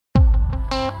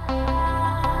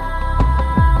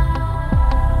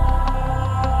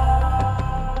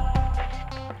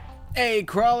Hey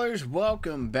crawlers,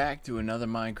 welcome back to another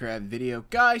Minecraft video.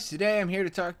 Guys, today I'm here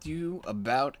to talk to you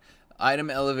about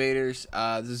item elevators.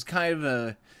 This is kind of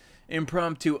a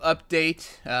impromptu update.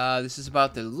 This is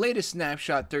about the latest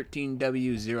snapshot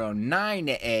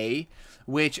 13W09A,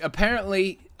 which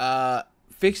apparently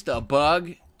fixed a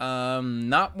bug.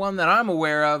 Not one that I'm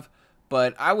aware of,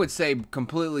 but I would say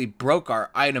completely broke our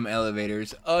item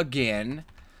elevators again.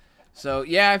 So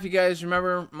yeah, if you guys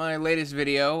remember my latest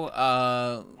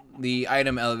video, the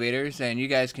item elevators, and you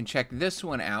guys can check this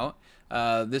one out.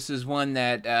 This is one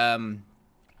that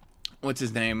what's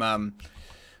his name,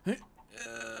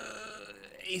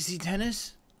 AC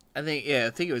Tennis, I think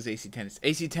it was AC Tennis.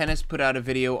 AC Tennis put out a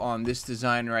video on this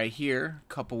design right here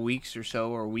a couple weeks or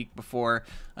so, or a week before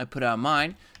I put out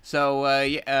mine. So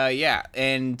yeah,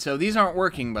 and so these aren't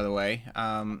working, by the way.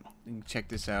 Check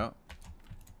this out.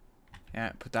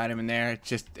 Yeah, put the item in there.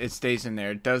 It stays in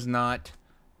there. It does not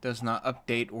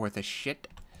update worth a shit.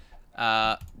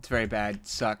 It's very bad. It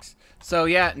sucks. So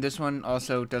yeah, this one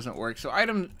also doesn't work. So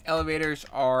item elevators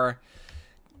are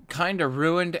kind of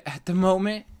ruined at the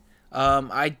moment.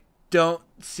 I don't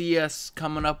see us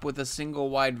coming up with a single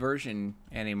wide version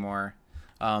anymore.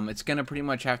 It's gonna pretty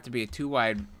much have to be a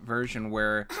 2-wide version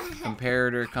where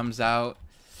comparator comes out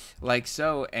like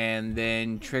so, and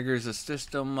then triggers a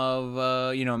system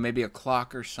of you know, maybe a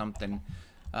clock or something.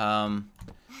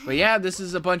 But yeah, this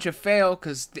is a bunch of fail,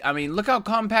 because, I mean, look how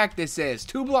compact this is.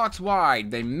 2 blocks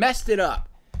wide. They messed it up.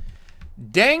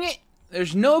 Dang it.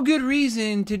 There's no good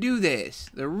reason to do this.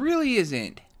 There really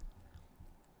isn't.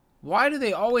 Why do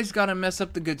they always gotta mess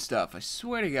up the good stuff? I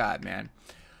swear to God, man.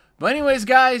 But anyways,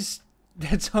 guys,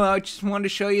 that's all. I just wanted to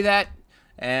show you that.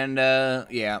 And,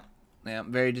 yeah,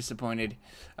 I'm very disappointed.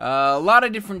 A lot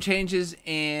of different changes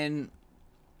in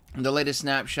the latest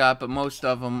snapshot, but most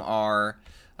of them are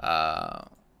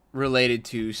related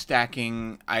to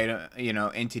stacking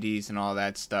entities and all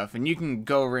that stuff. And you can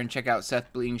go over and check out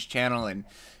Seth Bleing's channel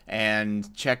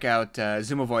and check out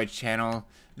Zoomovoid's channel.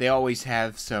 They always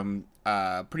have some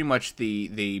pretty much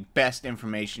the best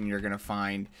information you're gonna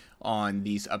find on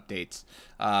these updates.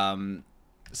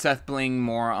 Seth Bling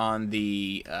more on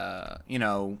the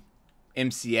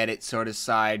MC edit sort of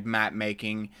side, map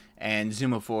making, and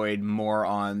Zoomovoid more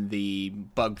on the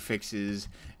bug fixes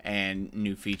and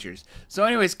new features. So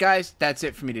anyways, guys, that's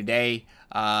it for me today.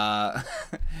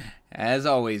 As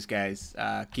always, guys,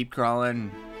 keep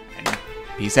crawling and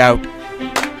peace out.